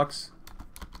 That sucks.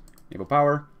 Naval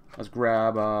power. Let's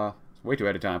grab, way too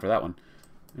ahead of time for that one.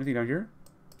 Anything down here?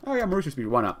 Oh yeah, Mauritius speed.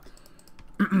 Why not?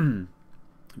 Become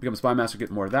a spy master,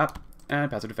 get more of that. And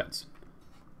passive defense.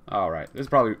 Alright, this is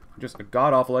probably just a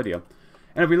god-awful idea.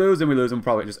 And if we lose, then we lose, and we'll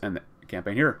probably just end the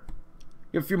campaign here.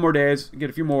 Give a few more days, get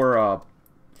a few more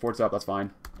forts up, that's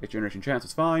fine. 8th generation chance,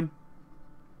 it's fine.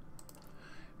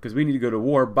 Because we need to go to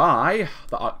war by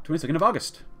the 22nd of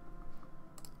August.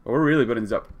 But we're really building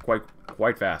these up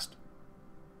quite fast.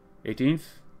 18th,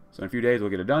 so in a few days we'll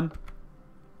get it done.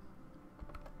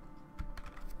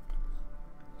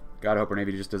 God, I hope our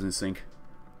navy just doesn't sink.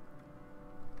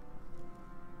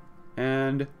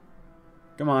 And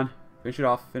come on, finish it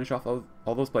off. Finish off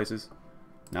all those places.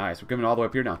 Nice, we're coming all the way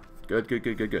up here now. Good, good,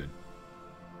 good, good, good.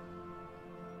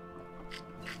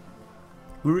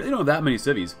 We really don't have that many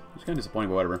civies. It's kind of disappointing,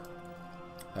 but whatever.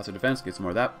 Passive defense, get some more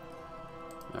of that.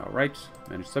 Alright,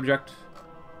 manage subject.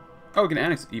 Oh, we can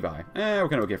annex Evi. We're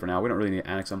kind of okay for now. We don't really need to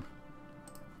annex them.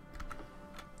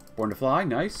 Born to fly,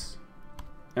 nice.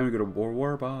 And we go to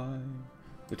war by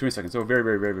the 22nd. So very,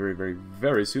 very, very, very, very,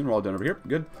 very soon. We're all done over here.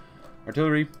 Good.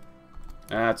 Artillery.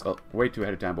 That's way too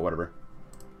ahead of time, but whatever.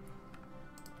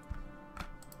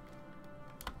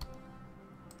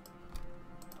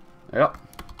 Yep.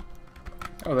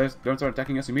 Oh, they don't start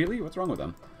attacking us immediately? What's wrong with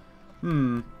them?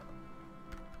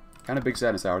 Kind of big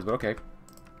sadness hours, but okay. It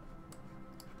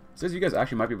says you guys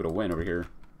actually might be able to win over here.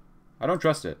 I don't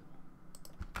trust it.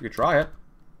 You could try it.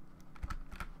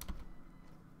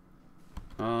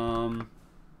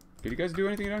 Did you guys do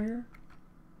anything down here?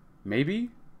 Maybe?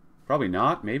 Probably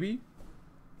not. Maybe?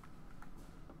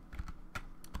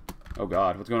 Oh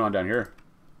god, what's going on down here?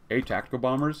 8 tactical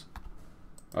bombers?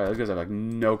 Oh, yeah, those guys have like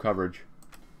no coverage.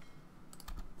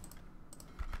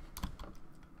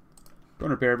 Go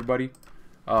and repair everybody.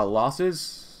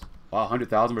 Losses? Wow,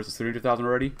 100,000 versus 300,000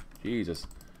 already? Jesus.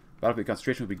 Battlefield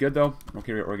concentration would be good though.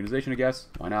 Okay, organization, I guess.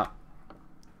 Why not?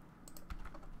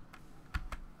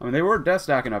 I mean, they were death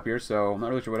stacking up here, so I'm not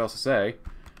really sure what else to say.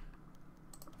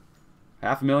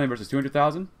 500,000 versus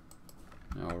 200,000.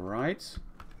 Alright.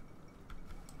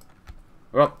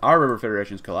 Well, our River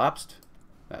Federation's collapsed.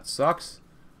 That sucks.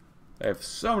 They have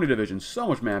so many divisions, so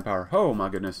much manpower. Oh my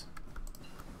goodness.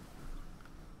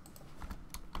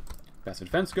 Passive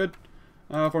defense, good.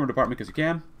 Form a department because you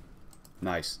can.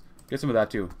 Nice. Get some of that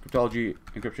too. Cryptology,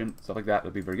 encryption, stuff like that.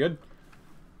 That'd be very good.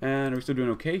 And are we still doing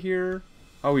okay here?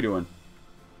 How are we doing?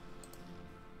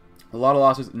 A lot of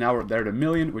losses. Now we're there at 1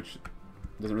 million, which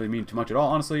doesn't really mean too much at all,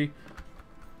 honestly.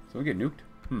 So we get nuked.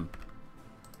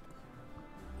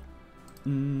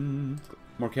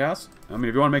 More chaos? I mean,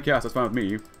 if you want to make chaos, that's fine with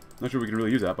me. Not sure we can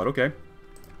really use that, but okay.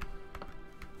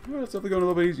 Well, it's definitely going a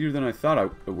little bit easier than I thought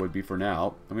it would be for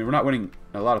now. I mean, we're not winning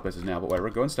in a lot of places now, but whatever.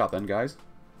 Go and stop then, guys.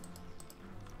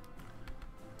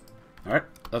 Alright,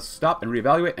 let's stop and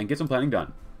reevaluate and get some planning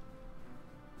done.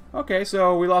 Okay,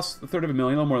 so we lost a third of 1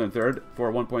 million, a little more than a third, for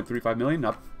 1.35 million.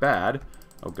 Not bad.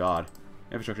 Oh, God.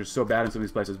 Infrastructure is so bad in some of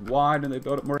these places. Why didn't they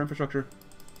build up more infrastructure?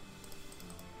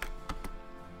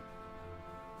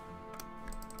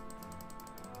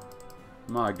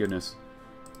 My goodness.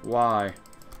 Why?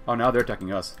 Oh, now they're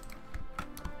attacking us.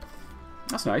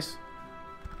 That's nice.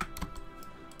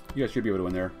 You guys should be able to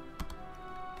win there.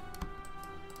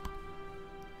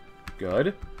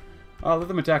 Good. Let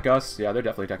them attack us. Yeah, they're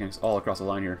definitely attacking us all across the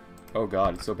line here. Oh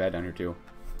god, it's so bad down here too.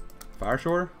 Fire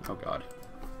shore? Oh god.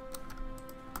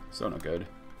 So not good.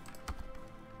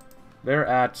 They're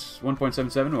at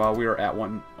 1.77 while we are at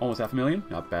almost 500,000.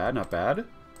 Not bad, not bad.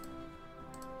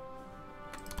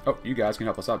 Oh, you guys can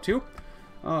help us out too.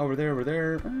 Over there, over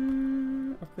there.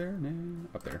 Up there, nah,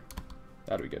 up there.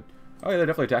 That'll be good. Oh yeah, they're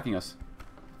definitely attacking us.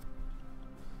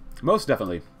 Most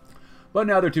definitely. But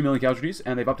now they're 2 million casualties,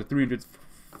 and they've up to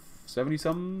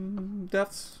 370-some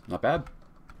deaths. Not bad.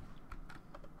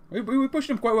 We pushed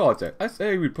them quite well, I'd say. I'd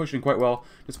say we pushed them quite well,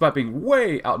 despite being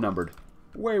way outnumbered.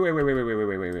 Way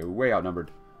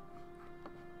outnumbered.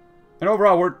 And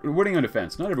overall, we're winning on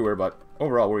defense. Not everywhere, but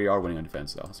overall, we are winning on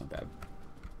defense, so that's not bad.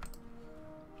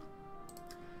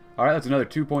 Alright, that's another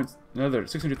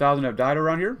 600,000 have died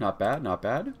around here. Not bad, not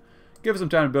bad. Give us some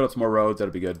time to build up some more roads,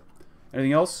 that'll be good.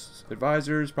 Anything else?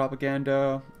 Advisors,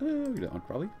 propaganda. We do that one,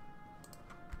 probably.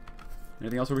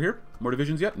 Anything else over here? More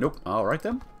divisions yet? Nope. Alright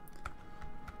then.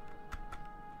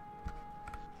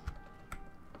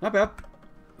 Not bad.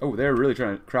 Oh, they're really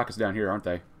trying to crack us down here, aren't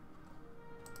they?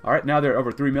 Alright, now they're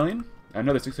over 3 million.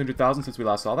 Another 600,000 since we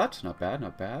last saw that. Not bad,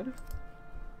 not bad.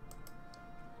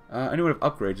 Anyone have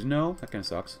upgrades? No, that kind of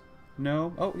sucks.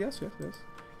 No. Oh, yes.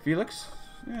 Felix?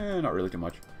 Not really too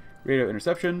much. Radio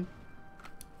interception.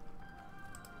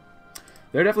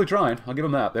 They're definitely trying. I'll give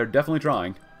them that. They're definitely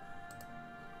trying.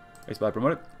 Base by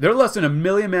promoted. They're less than 1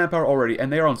 million manpower already,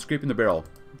 and they are on scraping the barrel.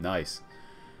 Nice.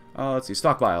 Let's see.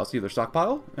 Stockpile. Let's see their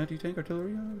stockpile. Anti-tank,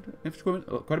 artillery, infantry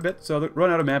equipment. Quite a bit. So they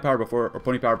run out of manpower before, or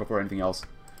pony power before anything else.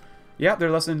 Yeah,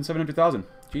 they're less than 700,000.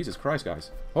 Jesus Christ,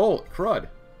 guys. Holy crud.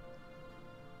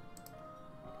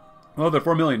 Well, they're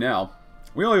 4 million now.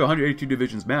 We only have 182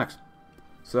 divisions max.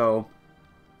 So,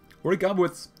 40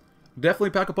 gobwits. Definitely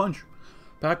pack a punch.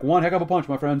 Pack one heck of a punch,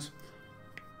 my friends.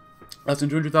 Less than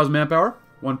 200,000 manpower.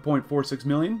 1.46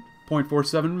 million.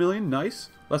 0.47 million. Nice.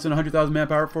 Less than 100,000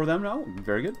 manpower for them now.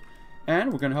 Very good.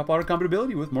 And we're going to help out our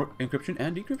compatibility with more encryption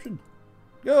and decryption.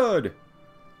 Good.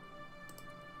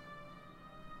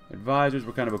 Advisors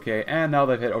were kind of okay. And now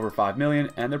they've hit over 5 million.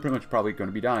 And they're pretty much probably going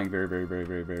to be dying very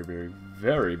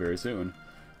soon.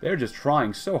 They're just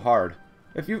trying so hard.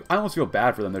 I almost feel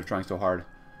bad for them. They're trying so hard.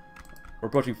 We're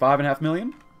approaching 5.5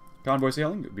 million. Convoy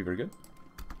sailing would be very good.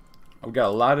 We got a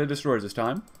lot of destroyers this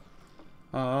time.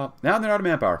 Now they're out of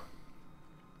manpower.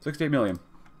 6 to 8 million.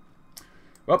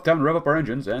 Well, time to rev up our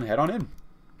engines and head on in.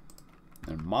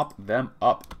 And mop them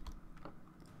up.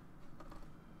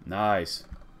 Nice.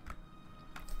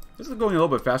 This is going a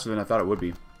little bit faster than I thought it would be.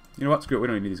 You know what? Screw it. We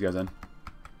don't even need these guys in.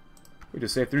 We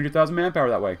just saved 300,000 manpower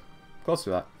that way. Close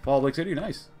to that. Fall of Lake City.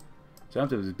 Nice.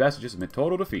 Sometimes his best is just a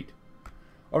total defeat.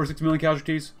 Over 6 million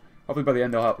casualties. Hopefully by the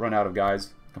end they'll run out of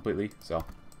guys completely. So,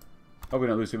 hopefully we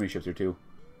don't lose too many ships here too.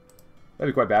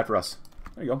 That'd be quite bad for us.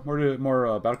 There you go.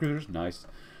 More battle cruisers. Nice.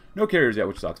 No carriers yet,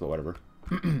 which sucks, but whatever.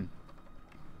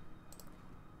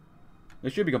 They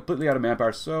should be completely out of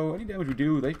manpower, so any damage we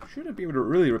do, they shouldn't be able to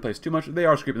really replace too much. They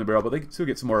are scraping the barrel, but they can still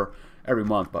get some more every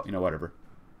month, but, you know, whatever.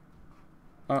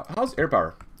 How's air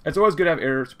power? It's always good to have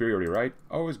air superiority, right?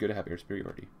 Always good to have air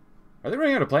superiority. Are they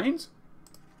running out of planes?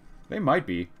 They might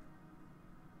be.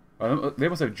 They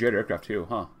must have jet aircraft, too,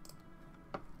 huh?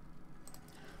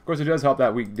 Of course, it does help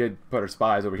that we did put our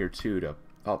spies over here, too, to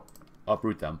help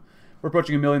uproot them. We're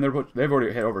approaching 1 million. They've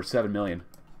already hit over 7 million.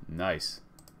 Nice.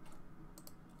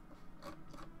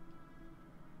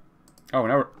 Oh,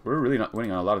 now we're really not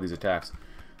winning on a lot of these attacks.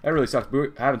 That really sucks. We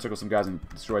haven't circled some guys and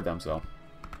destroyed them, so.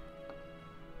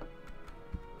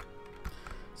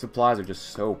 Supplies are just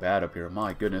so bad up here.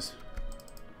 My goodness.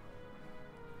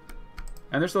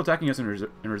 And they're still attacking us in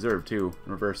reserve, too.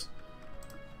 In reverse.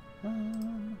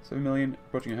 7 million.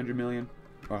 Approaching 100 million.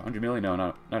 Oh, 100 million? No,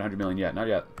 not 100 million yet. Not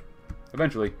yet.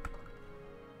 Eventually.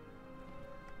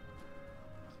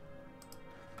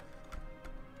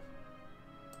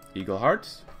 Eagle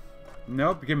Heart.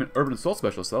 No, became an urban assault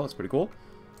specialist, though. That's pretty cool.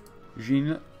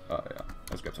 Jean. Oh, yeah.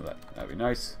 Let's grab some of that. That'd be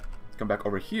nice. Let's come back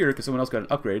over here because someone else got an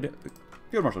upgrade. The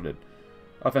Field Marshal did.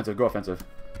 Offensive. Go offensive.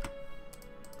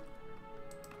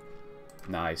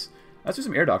 Nice. Let's do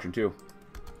some air doctrine, too.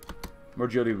 More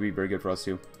agility would be very good for us,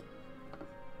 too.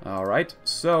 Alright.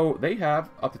 So, they have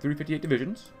up to 358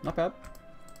 divisions. Not bad.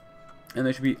 And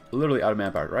they should be literally out of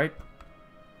manpower, right?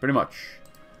 Pretty much.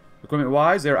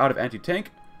 Equipment-wise, they're out of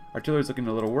anti-tank. Artillery's looking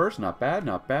a little worse. Not bad,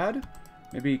 not bad.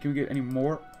 Maybe, can we get any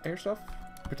more air stuff?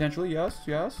 Potentially, yes,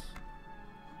 yes.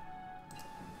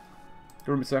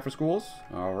 Government staff for schools.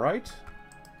 Alright.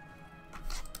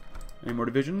 Any more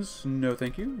divisions? No,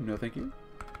 thank you. No, thank you.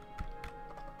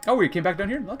 Oh, we came back down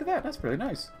here? Look at that. That's really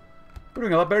nice. We're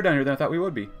doing a lot better down here than I thought we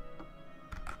would be.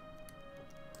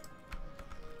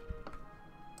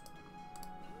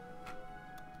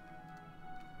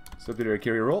 Subsidiary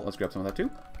carrier roll. Let's grab some of that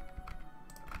too.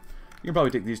 You can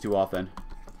probably take these two off then.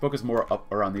 Focus more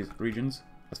up around these regions.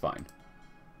 That's fine.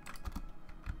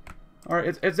 Alright,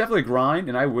 it's definitely a grind,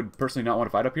 and I would personally not want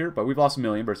to fight up here, but we've lost 1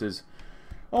 million versus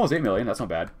almost 8 million. That's not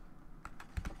bad.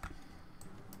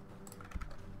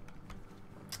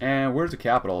 And where's the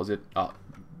capital? Is it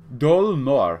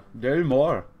Dolmor?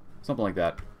 Delmor? Something like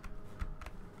that.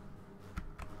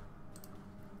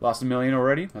 Lost 1 million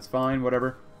already. That's fine,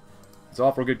 whatever. It's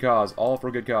all for a good cause. All for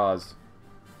a good cause.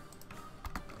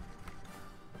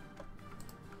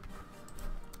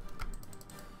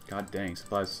 God dang,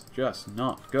 supplies just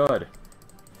not good.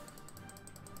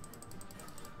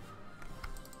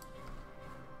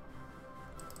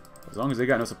 As long as they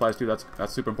got no supplies too, that's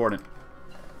super important.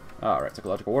 Alright,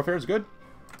 psychological warfare is good.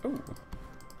 Ooh.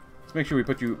 Let's make sure we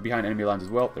put you behind enemy lines as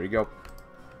well. There you go.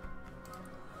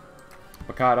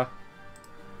 Bakata.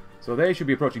 So they should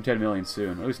be approaching 10 million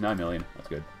soon. At least 9 million. That's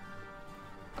good.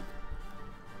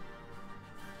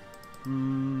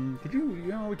 Could you...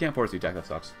 know, we can't force the attack. That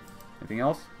sucks. Anything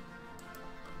else?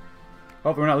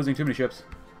 Hopefully we're not losing too many ships.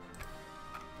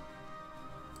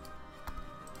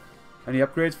 Any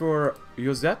upgrades for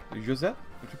Josette? Josette?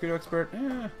 Torpedo expert?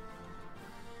 Eh.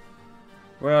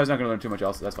 Well, he's not going to learn too much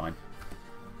else. That's fine.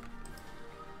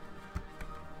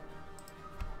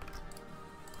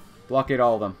 Blockade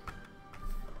all of them.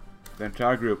 The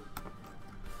entire group.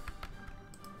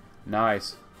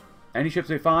 Nice. Any ships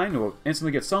they find will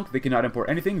instantly get sunk. They cannot import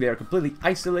anything. They are completely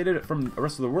isolated from the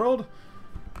rest of the world.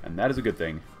 And that is a good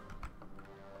thing.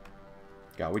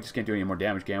 God, we just can't do any more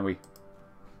damage, can we?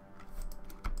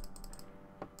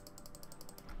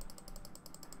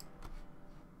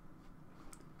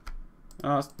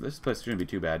 This place shouldn't be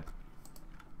too bad.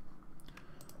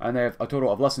 And they have a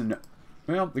total of less than...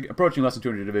 well, approaching less than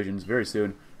 200 divisions very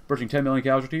soon. Approaching 10 million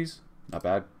casualties. Not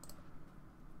bad.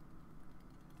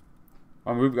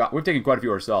 I mean, we've taken quite a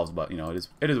few ourselves, but, you know,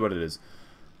 it is what it is.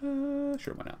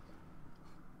 Sure, why not?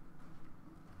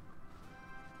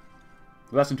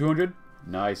 Less than 200?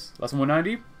 Nice. Less than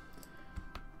 190?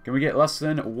 Can we get less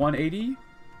than 180?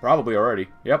 Probably already.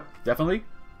 Yep, definitely.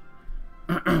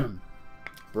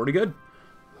 Pretty good.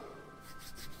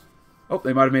 Oh,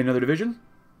 they might have made another division.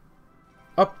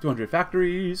 Up 200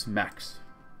 factories, max.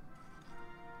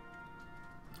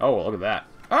 Oh, look at that.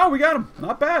 Oh, we got him.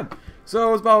 Not bad.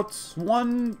 So it's about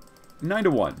 9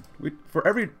 to 1. For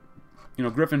every, you know,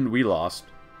 Griffin we lost,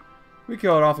 we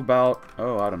killed off about,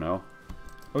 oh, I don't know.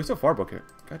 Oh, he's still Farbook here.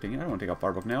 God dang it, I don't want to take out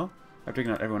Farbook now. I've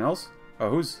taken out everyone else. Oh,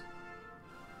 who's...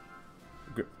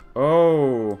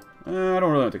 oh, I don't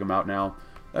really want to take him out now.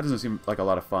 That doesn't seem like a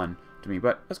lot of fun to me,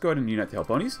 but let's go ahead and unite the Hell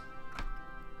Ponies.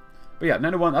 But yeah,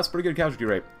 9 to 1, that's a pretty good casualty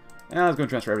rate. And let's go and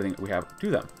transfer everything we have to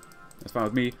them. That's fine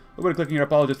with me. A little bit of clicking here, I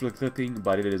apologize for the clicking,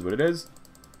 but it is what it is.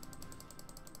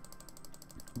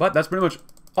 But that's pretty much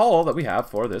all that we have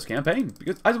for this campaign.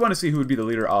 Because I just want to see who would be the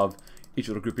leader of each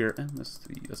little group here. And let's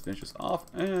see, let's finish this off.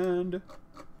 And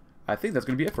I think that's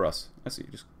going to be it for us. Let's see,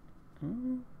 just...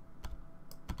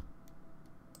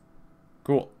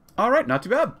 cool. Alright, not too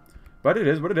bad. But it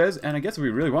is what it is, and I guess if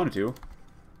we really wanted to...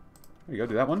 there you go,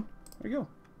 do that one. There you go.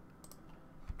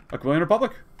 Aquileian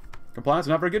Republic. Compliance is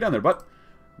not very good down there, but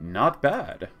not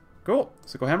bad. Cool.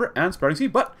 Sickle Hammer and Sprouting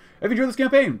Seed. But if you enjoyed this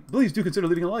campaign, please do consider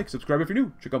leaving a like, subscribe if you're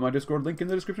new, check out my Discord link in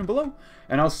the description below,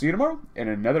 and I'll see you tomorrow in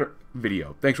another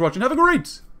video. Thanks for watching. Have a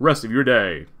great rest of your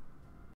day.